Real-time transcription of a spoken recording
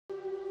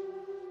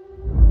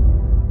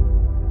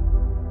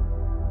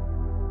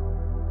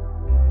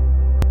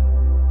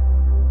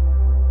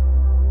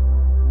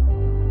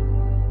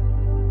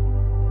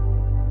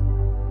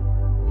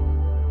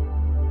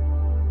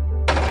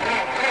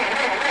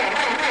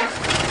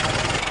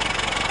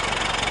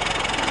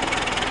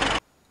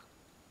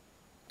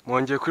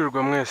Mwongeye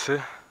kwirirwa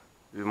mwese,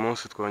 uyu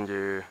munsi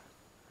twongeye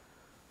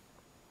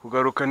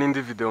kugaruka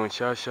n'indi video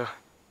nshyashya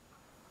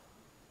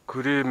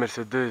kuri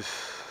Mercedes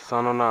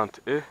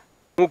 190E.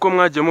 Nkuko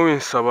mwagiye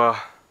mubinsaba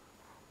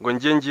ngo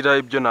njye ngira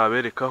ibyo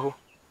naberekaho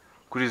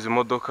kuri izi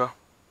modoka,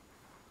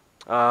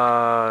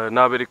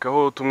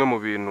 naberekaho tumwe mu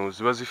bintu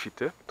ziba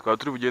zifite. Twaba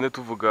turi bugende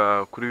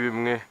tuvuga kuri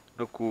bimwe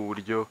no ku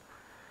buryo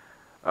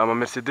ama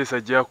Mercedes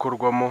agiye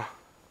akorwamo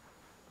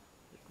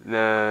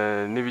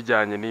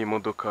n'ibijyanye n'iyi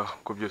modoka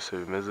uko byose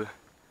bimeze.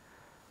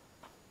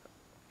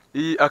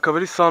 Iyi akaba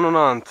ari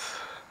 190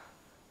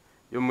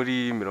 yo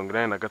muri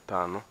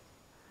 85.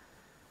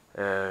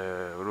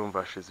 Urumva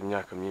hashize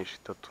imyaka myinshi,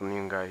 3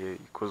 n'ingahe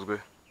ikozwe.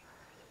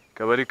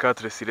 Ikaba ari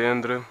 4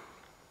 cylindres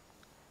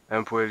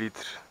 1.8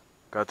 litre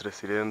 4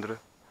 cylindres.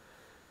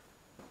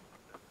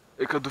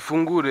 Eka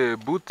dufungure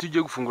boot.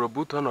 Ujye gufungura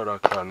boot, hano hari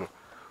akantu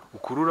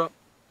ukurura,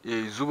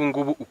 izubu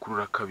ngubu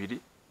ukurura kabiri,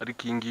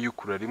 ariko iyi ngiyi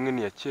ukurura rimwe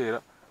ni ya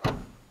kera,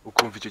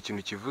 ukumva icyo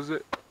kintu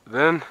kivuze.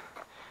 Then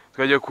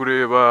tukajya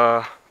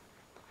kureba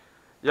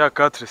ya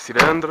 4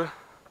 cylindres.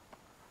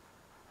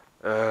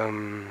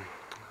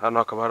 Hano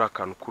hakaba hari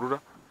akantu ukurura,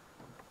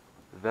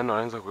 then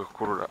warangiza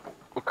kugakurura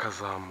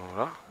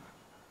ukazamura.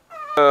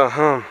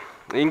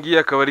 Iyi ngiyi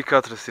akaba ari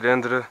 4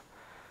 cylindres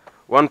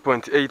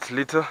 1.8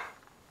 litre,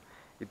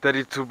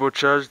 itari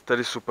turbocharged,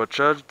 itari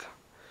supercharged.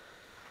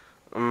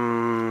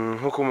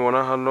 Nkuko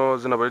mubona hano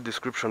zinaba ari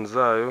description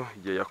zayo,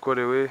 igihe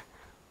yakorewe.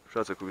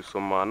 Ushatse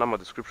kubisoma n'ama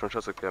description,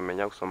 ushatse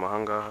kuyamenya gusoma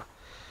ahangaha.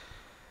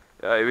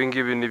 Ibi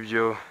ngibi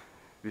nibyo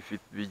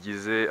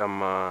bigize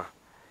ama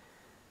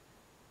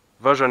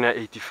version ya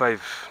 85.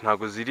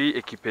 Ntago ziri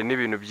equipe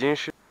n'ibintu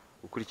byinshi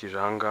ukurikije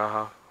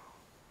ahangaha.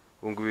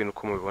 Ubungu ibintu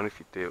uko mubibona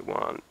ifite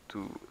 1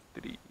 2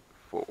 3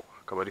 4,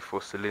 akaba ari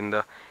 4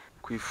 cylinder.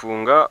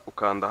 Kwifunga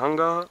ukanda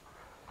ahangaha,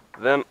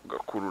 then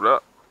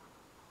ugakurura.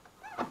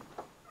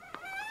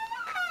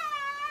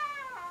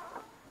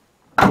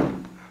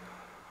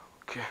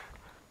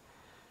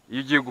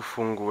 Iyo ugiye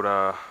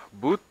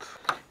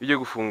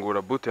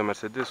gufungura boot ya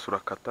Mercedes,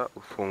 urakata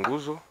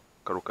urufunguzo,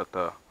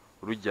 ukarukata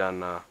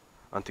urujyana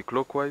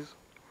anti-clockwise,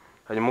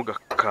 hanyuma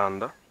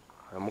ugakanda,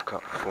 hanyuma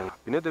ukafunga.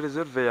 Pine de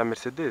reserve ya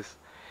Mercedes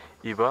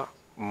iba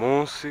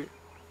munsi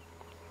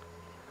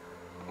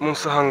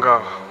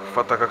ahangaha.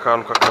 Ufata aka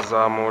kantu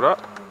kakazamura,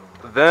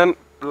 then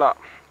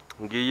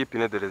ngiyi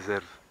pine de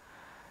reserve.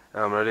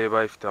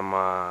 Murareba ifite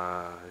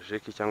ama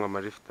jeki cyangwa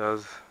ama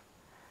lifters.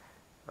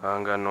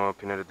 Ahangaha no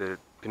pine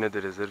de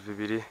reserve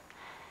ibiri,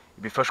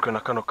 bifashwe na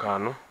kano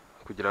kantu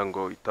kugira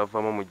ngo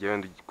itavamo mu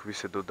gihe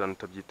kubise dodani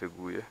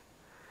utabyiteguye.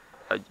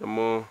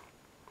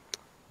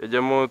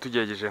 Yajyamo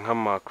tugerageje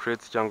nk'ama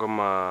crates cyangwa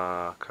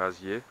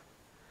amakaziye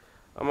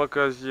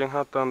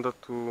nka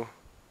 6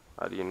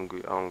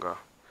 7 aho ngaho.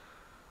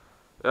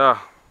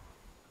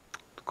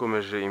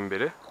 Dukomeje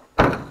imbere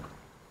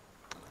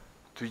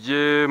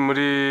tujye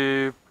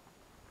muri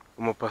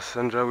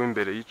umupassenger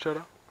w'imbere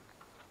yicara,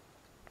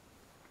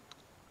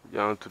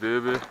 kugira ngo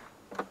turebe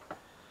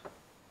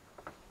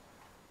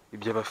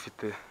ibyo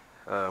bafite.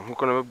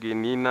 Nkuko nababwiye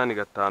ni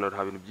 8.5,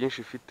 nta bintu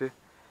byinshi ifite.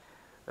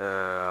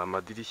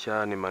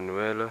 Amadirishya ni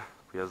manuel,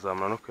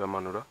 kuyazamura no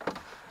kuyamanura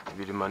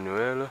biri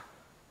manuel.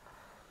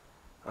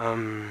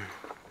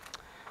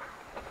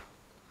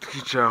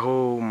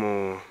 Twicaho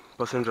mu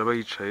passenger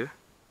bayicaye,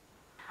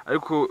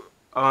 ariko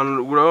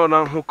abantu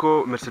urabona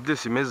nkuko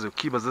Mercedes imeze,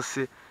 ukibaza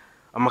se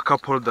ama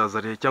cup holders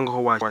ari cyangwa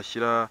aho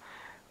washyira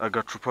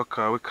agacupa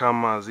kawe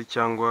k'amazi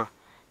cyangwa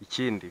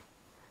ikindi.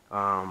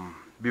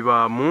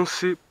 Biba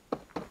munsi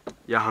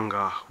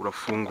yahangaha.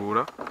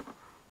 Urafungura,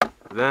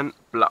 then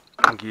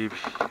ngibi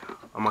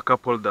ama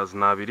cup holders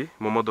ni 2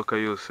 mu modoka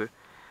yose,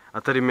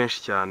 atari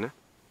menshi cyane.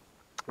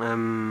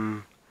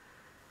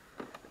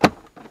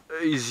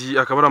 Izi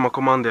akaba ari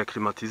amakomande ya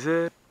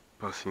climatiser.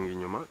 Passing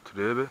inyuma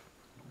turebe.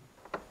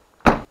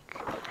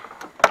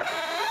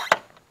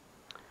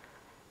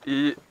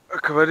 Iyi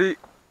akaba ari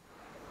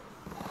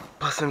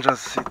passenger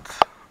seat.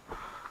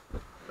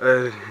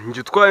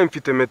 Njye utwaye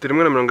mfite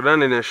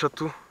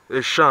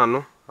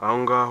 1.85 aho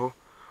ngaho.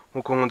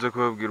 Nkuko nkunze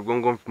kubabwirwa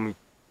ngo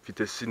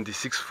mfite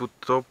 6 foot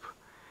top.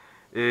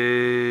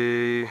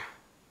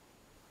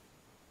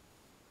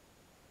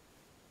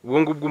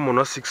 Ubwo bw'umuntu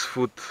wa 6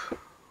 foot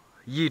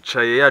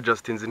yicaye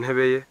yadjustinze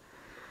intebe ye,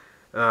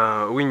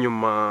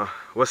 w'inyuma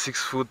wa 6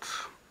 foot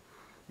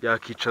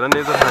yakicara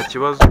neza nta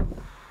kibazo.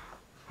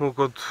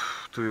 Nkuko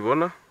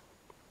tubibona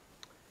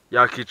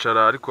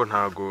yakicara, ariko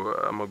ntago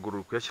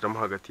amaguru kuyashyiramo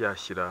hagati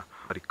yashyira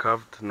ari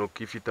curved,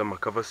 nuko ifite ama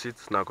cover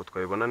seats ntago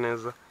twayibona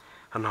neza.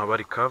 Hano haba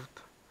ari curved.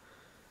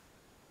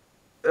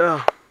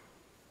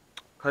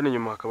 Hano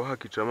inyuma hakaba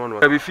hakicaramo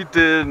abantu.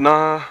 Bifite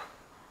na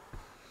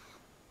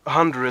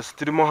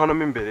handrest irimo hano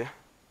mo imbere,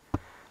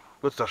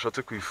 ko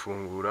tutashatse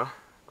kuyifungura,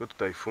 ko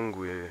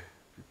tutayifunguye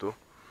bito.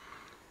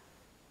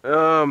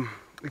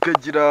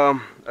 Ikagira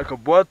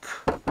akaboîte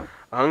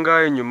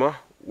ahangaha inyuma,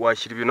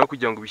 washyira ibintu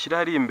kugira ngo ubishyire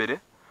hari imbere,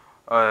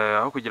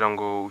 aho kugira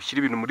ngo ushyire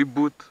ibintu muri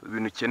boot,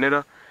 ibintu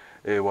ukenera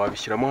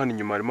wabishyiramo. Hano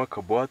inyuma harimo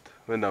akaboîte,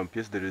 wenda ama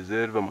pièces de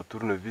réserve, ama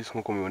tournevis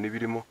nkuko mubibona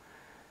ibirimo.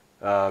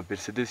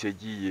 Mercedes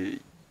yagiye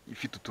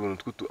ifite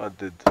utuntu tw'utu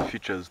added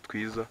features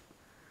twiza,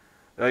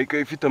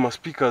 ikaba ifite ama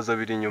speakers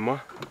abiri inyuma,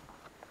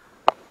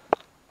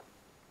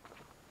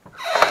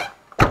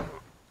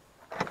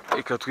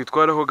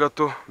 ikatwitwaraho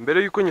gato.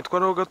 Mbere yuko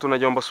nyitwaraho gato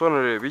nagira ngo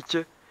mbasobanurire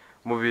bike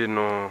mu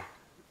bintu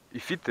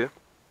ifite.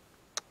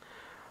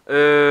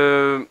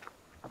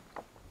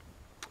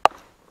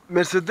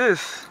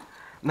 Mercedes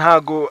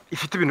ntago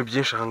ifite ibintu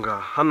byinshi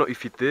ahangaha. Hano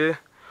ifite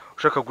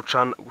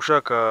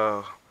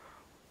gushaka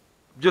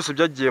byose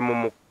byagiye mu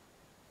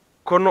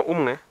mukono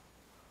umwe,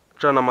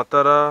 gucana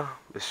amatara,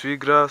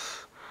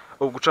 essuie-glace,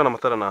 gucana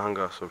amatara ni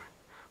ahangaha, sorry.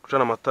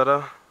 Gucana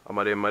amatara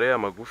amaremare,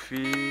 amagufi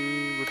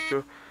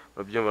gutyo,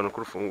 urabyumva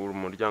nuko urufungura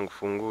umuryango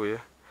ufunguye,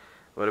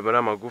 amaremare,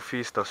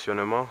 amagufi,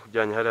 stationnement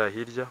ujyanye hariya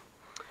hirya.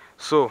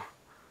 So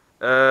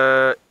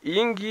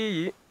iyi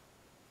ngiyi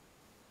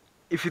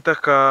ifite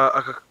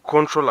aka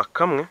controller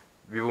kamwe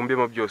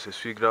bibumbiyemo byose,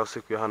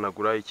 essuie-glace,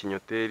 kuyahanagura,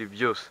 ikinyoteri,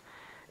 byose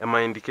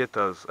ama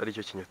indicators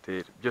aricyo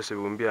kinyoteri, byose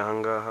bibumbiye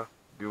ahangaha,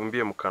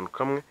 bibumbiye mu kantu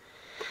kamwe.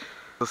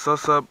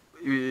 Sasa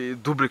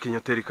double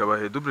kinyoteri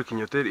kabahe, double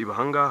kinyoteri iba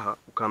ahangaha,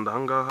 ukanda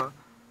ahangaha,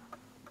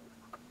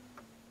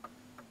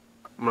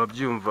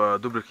 murabyumva,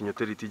 double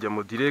kinyoteri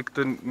itijyamo direct,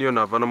 niyo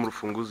navana mu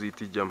rufunguzo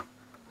itijyamo.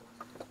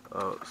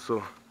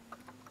 So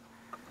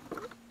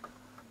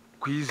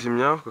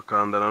kuyizimya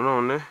ukakanda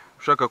nanone,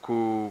 ushaka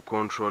ku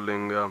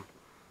controlling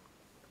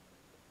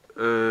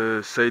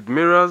side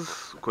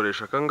mirrors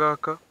ukoresha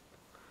akangaka.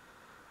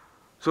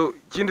 So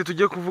ikindi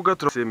tugiye kuvuga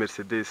turase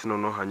Mercedes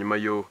noneho, hanyuma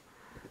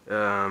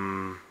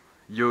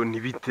yo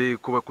nibite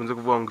ko bakunze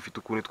kuvuga ngo ifite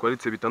ukuntu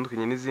itwaritse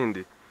bitandukanye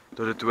n'izindi,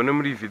 tuje tubone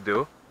muri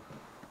video.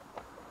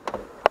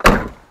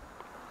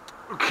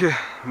 Okay,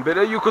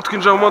 mbere yuko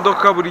twinjira mu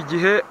modoka buri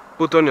gihe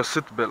put on your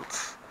seat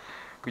belts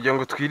kugira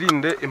ngo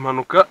twirinde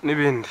impanuka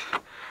n'ibindi.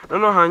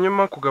 Noneho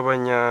hanyuma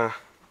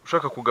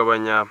ushaka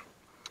kugabanya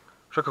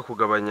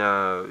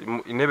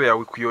intebe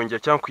yawe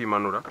kuyongera cyangwa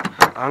kuyimanura,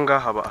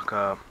 ahangaha haba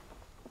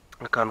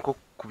akantu ko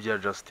kubya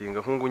adjusting.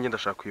 Nk'ubu ngenda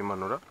ndashaka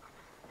kuyimanura,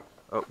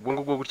 ubwo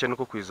ngubwo gutya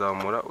niko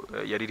kuyizamura,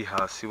 yari iri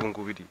hasi, ubu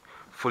ngubu iri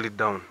fully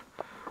down.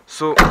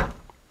 So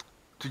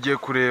tugiye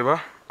kureba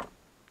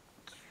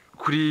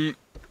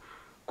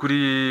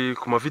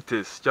ku ma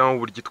vitesse cyangwa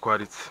uburyo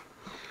itwaritse.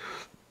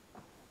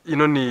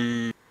 Ino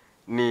ni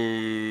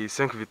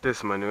 5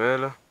 vitesse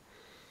manuelle.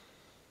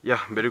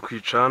 Mbere yo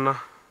kwicana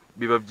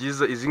biba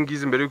byiza, izi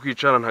ngizi mbere yo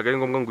kwicana ntago ari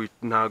ngombwa ngo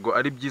ntago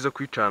ari byiza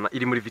kwicana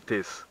iri muri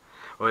vitesse.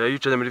 Oya,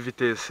 yicanye muri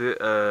vitesse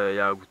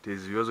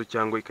yaguteza ibibazo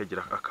cyangwa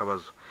ikagira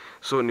akabazo.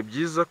 So ni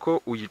byiza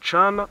ko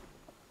uyicana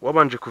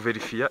wabanje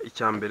kuverifia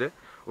icyambere,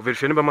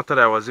 uverifia niba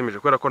amatara yawe azimije,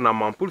 kubera ko na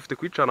mampure ufite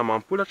kwicana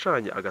mampure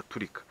acanye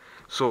agaturika.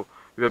 So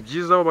biba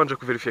byiza wabanje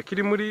kuverifia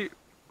kiri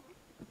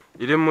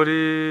iri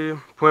muri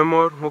point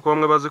mort, nkuko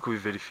bamwe bazi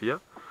kubiverifia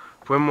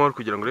point mort,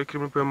 kugira ngo reke iri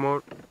muri point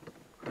mort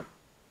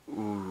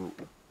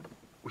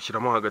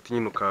ushyiramo hagati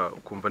nyine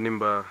ukumva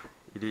nimba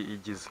iri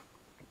igize.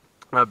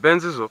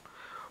 Benz zo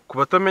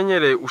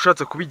kubatamenyereye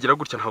ushatse kubigira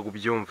gutya ntago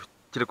ubyumva,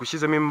 kereka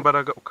ushyizemo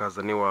imbaraga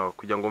ukazana iwawe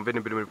kugira ngo umve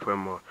nimba iri muri point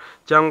mort,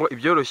 cyangwa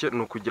ibyoroshye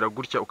ni ukugira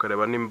gutya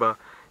ukareba nimba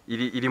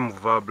iri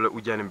movable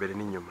ujyana imbere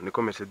n'inyuma.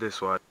 Niko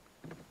Mercedes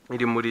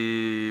iri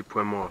muri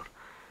point mort.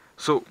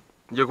 So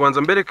ngiye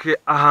kubanza mbereke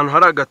ahantu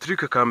hari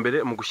agatrike ka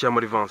mbere mu gushyira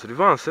muri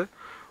rivanse.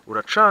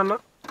 Uracana,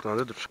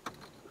 tubanze duca.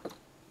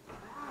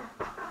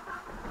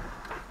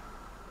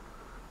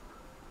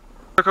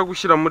 Ushaka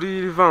gushyira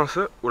muri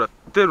rivanse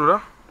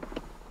uraterura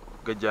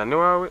ukajyana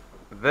iwawe,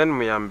 then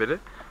mu ya mbere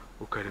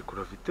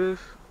ukarekura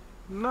vitesse.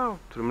 Now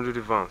turi muri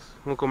rivanse,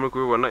 nkuko muri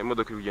kubibona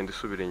imodoka iri kugenda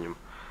isubira inyuma.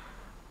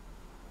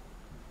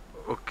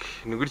 Okay,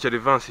 ni gutya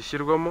rivanse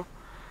ishyirwamo,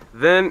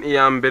 then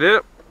iya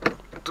mbere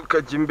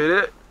tukajya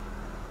imbere.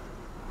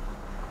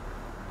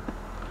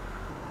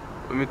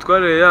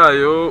 Imitwarire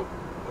yayo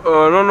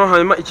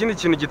hanyuma ikindi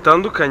kintu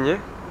gitandukanye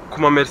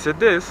ku ma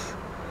Mercedes,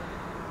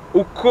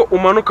 uko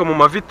umanuka mu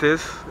ma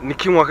vitesse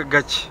niko inywa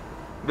gake.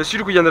 Mbese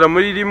uri kugendera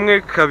muri 1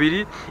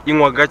 2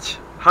 inywa gake.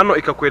 Hano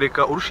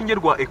ikakwereka urushinge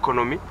rwa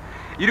economy,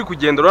 iri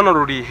kugenda urana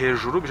ruri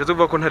hejuru, bishatse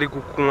kuvuga ko ntari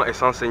kunywa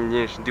essence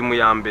nyinshi. Ndi mu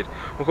ya mbere,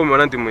 nkuko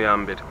mubibona ndi mu ya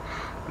mbere.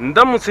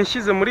 Ndamutse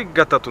nshyize muri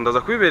 3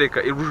 ndaza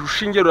kubibereka,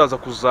 urushinge ruraza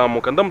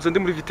kuzamuka. Ndamutse ndi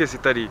muri vitesse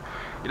itari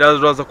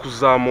iraza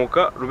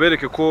kuzamuka,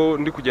 rubereke ko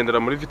ndi kugendera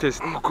muri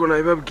vitesse. Nkuko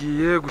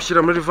nabibabwiye,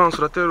 gushyira muri rivanse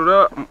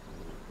uraterura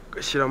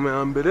ugashyira mu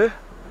ya mbere.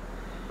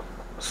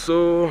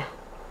 So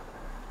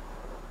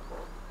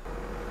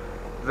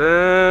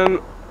then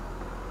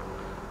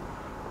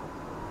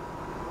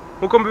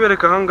nkuko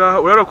mbibereka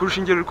ahangaha urara ku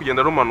rushinge ruri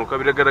kugenda rumanuka,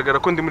 biragaragara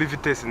ko ndi muri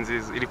vitesse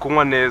nziza, iri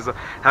kunywa neza,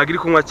 ntabwo iri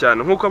kunywa cyane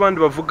nkuko abandi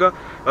bavuga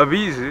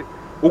babizi.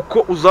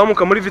 Uko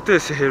uzamuka muri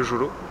vitesse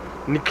hejuru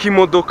niko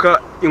imodoka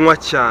inywa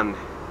cyane,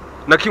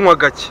 nakinywa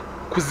gake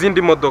ku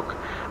zindi modoka.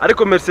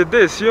 Ariko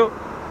Mercedes yo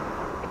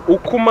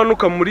uko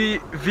umanuka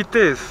muri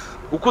vitesse,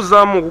 uko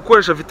uzamuka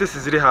ukoresha vitesse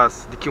ziri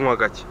hasi, dikinywa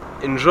gake.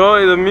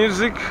 Enjoy the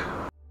music.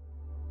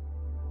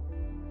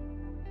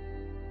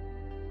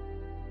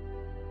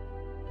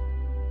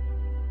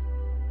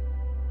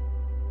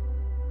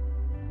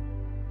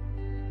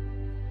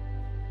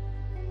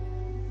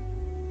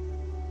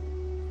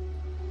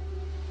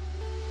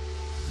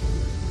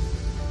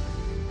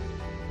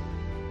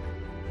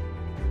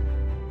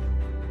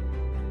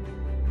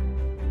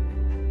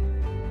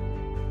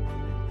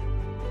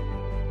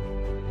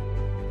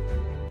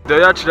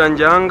 video yacu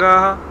irangiye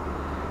ahangaha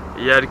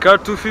ya car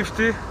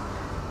 250.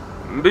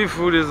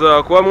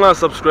 Mbifuriza kuba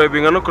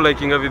mwasubscribinga no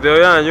kulikinga video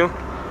yanyu.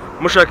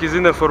 Mushaka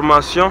izindi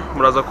information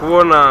muraza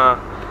kubona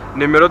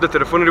nimero de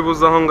telefone iri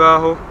buza aho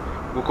ngaho,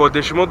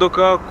 gukodesha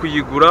imodoka,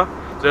 kuyigura.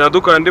 Tuzana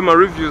dukora andi ma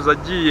reviews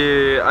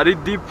agiye ari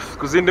deep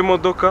ku zindi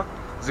modoka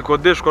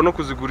zikodeshwa no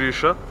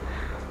kuzigurisha.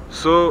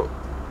 So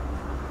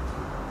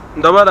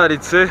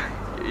ndabararitse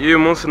uyu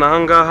munsi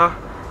nahangaha.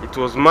 It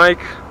was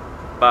Mike.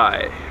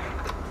 Bye.